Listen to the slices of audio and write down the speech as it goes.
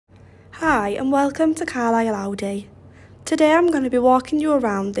Hi and welcome to Carlisle Audi. Today I'm going to be walking you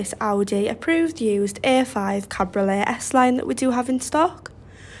around this Audi approved used A5 Cabriolet S line that we do have in stock,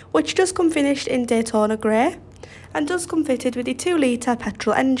 which does come finished in Daytona Grey and does come fitted with a 2-litre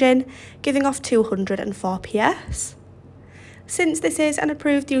petrol engine giving off 204 PS. Since this is an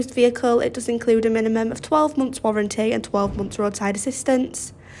approved used vehicle, it does include a minimum of 12 months warranty and 12 months roadside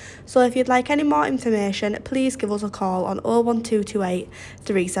assistance. So if you'd like any more information, please give us a call on 01228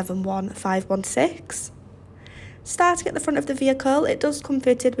 371 516. Starting at the front of the vehicle, it does come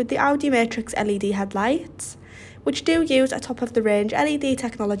fitted with the Audi Matrix LED headlights, which do use a top-of-the-range LED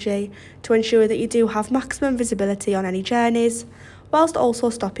technology to ensure that you do have maximum visibility on any journeys, whilst also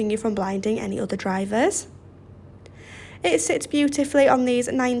stopping you from blinding any other drivers. It sits beautifully on these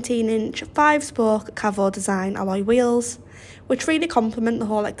 19-inch 5-spoke Cavo design alloy wheels, which really complement the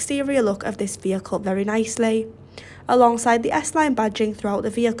whole exterior look of this vehicle very nicely. Alongside the S-Line badging throughout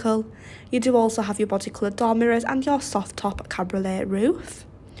the vehicle, you do also have your body coloured door mirrors and your soft top cabriolet roof,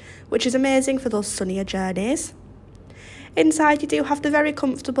 which is amazing for those sunnier journeys. Inside you do have the very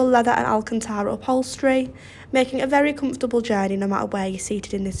comfortable leather and Alcantara upholstery, making a very comfortable journey no matter where you're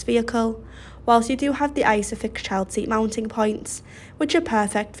seated in this vehicle, whilst you do have the ISOFIX child seat mounting points, which are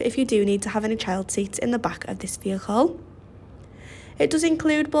perfect for if you do need to have any child seats in the back of this vehicle. It does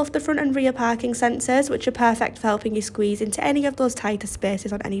include both the front and rear parking sensors, which are perfect for helping you squeeze into any of those tighter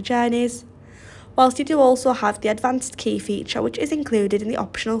spaces on any journeys, whilst you do also have the advanced key feature, which is included in the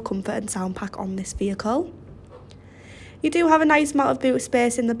optional comfort and sound pack on this vehicle. You do have a nice amount of boot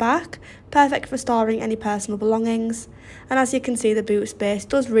space in the back, perfect for storing any personal belongings, and as you can see, the boot space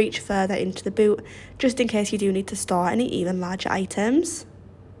does reach further into the boot, just in case you do need to store any even larger items.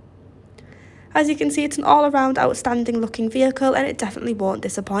 As you can see, it's an all-around outstanding looking vehicle and it definitely won't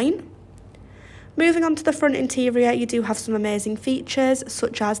disappoint. Moving on to the front interior, you do have some amazing features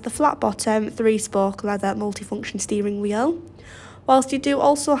such as the flat bottom 3-spoke leather multifunction steering wheel, whilst you do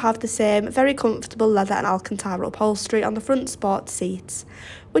also have the same very comfortable leather and Alcantara upholstery on the front sport seats,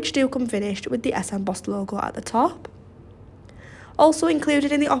 which do come finished with the S embossed logo at the top. Also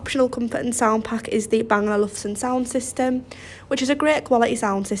included in the optional comfort and sound pack is the Bang & Olufsen sound system, which is a great quality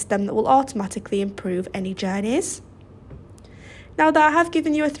sound system that will automatically improve any journeys. Now that I have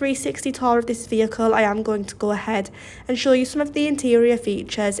given you a 360 tour of this vehicle, I am going to go ahead and show you some of the interior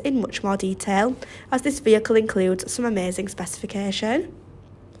features in much more detail, as this vehicle includes some amazing specification.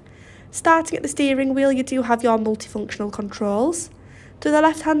 Starting at the steering wheel, you do have your multifunctional controls. To the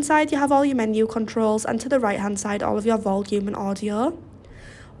left hand side you have all your menu controls, and to the right hand side all of your volume and audio.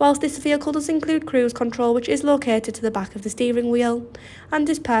 Whilst this vehicle does include cruise control, which is located to the back of the steering wheel and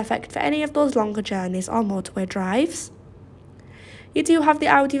is perfect for any of those longer journeys or motorway drives. You do have the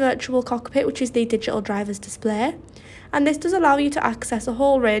Audi Virtual Cockpit, which is the digital driver's display, and this does allow you to access a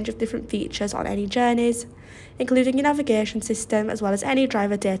whole range of different features on any journeys, including your navigation system as well as any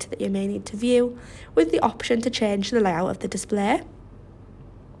driver data that you may need to view, with the option to change the layout of the display.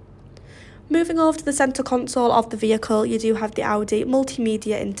 Moving over to the centre console of the vehicle, you do have the Audi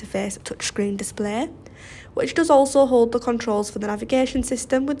multimedia interface touchscreen display, which does also hold the controls for the navigation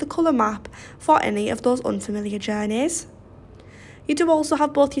system with the colour map for any of those unfamiliar journeys. You do also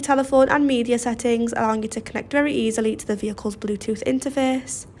have both your telephone and media settings, allowing you to connect very easily to the vehicle's Bluetooth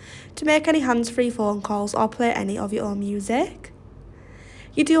interface, to make any hands-free phone calls or play any of your own music.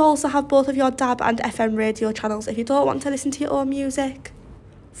 You do also have both of your DAB and FM radio channels if you don't want to listen to your own music,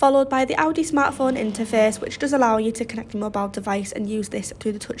 followed by the Audi smartphone interface, which does allow you to connect your mobile device and use this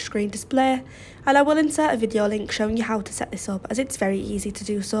through the touchscreen display, and I will insert a video link showing you how to set this up, as it's very easy to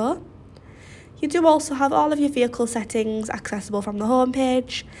do so. You do also have all of your vehicle settings accessible from the home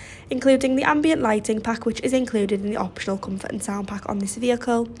page, including the ambient lighting pack, which is included in the optional comfort and sound pack on this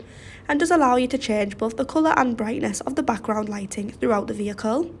vehicle, and does allow you to change both the colour and brightness of the background lighting throughout the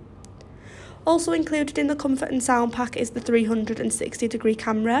vehicle. Also included in the comfort and sound pack is the 360-degree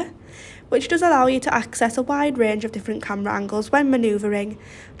camera, which does allow you to access a wide range of different camera angles when manoeuvring,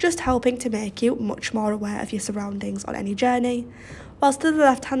 just helping to make you much more aware of your surroundings on any journey. Whilst to the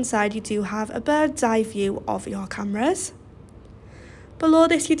left hand side you do have a bird's eye view of your cameras. Below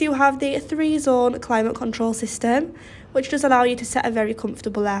this you do have the 3-zone climate control system, which does allow you to set a very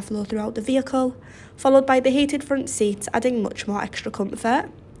comfortable airflow throughout the vehicle, followed by the heated front seats, adding much more extra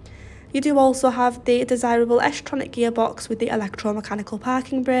comfort. You do also have the desirable S-tronic gearbox with the electromechanical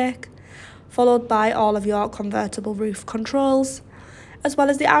parking brake, followed by all of your convertible roof controls, as well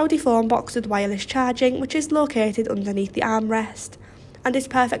as the Audi phone box with wireless charging, which is located underneath the armrest, and is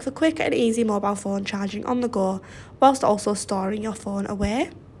perfect for quick and easy mobile phone charging on the go, whilst also storing your phone away.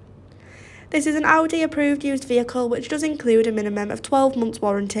 This is an Audi approved used vehicle which does include a minimum of 12 months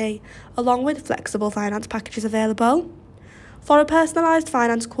warranty, along with flexible finance packages available. For a personalised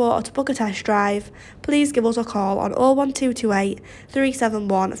finance quote or to book a test drive, please give us a call on 01228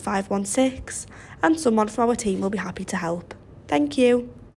 371 516 and someone from our team will be happy to help. Thank you.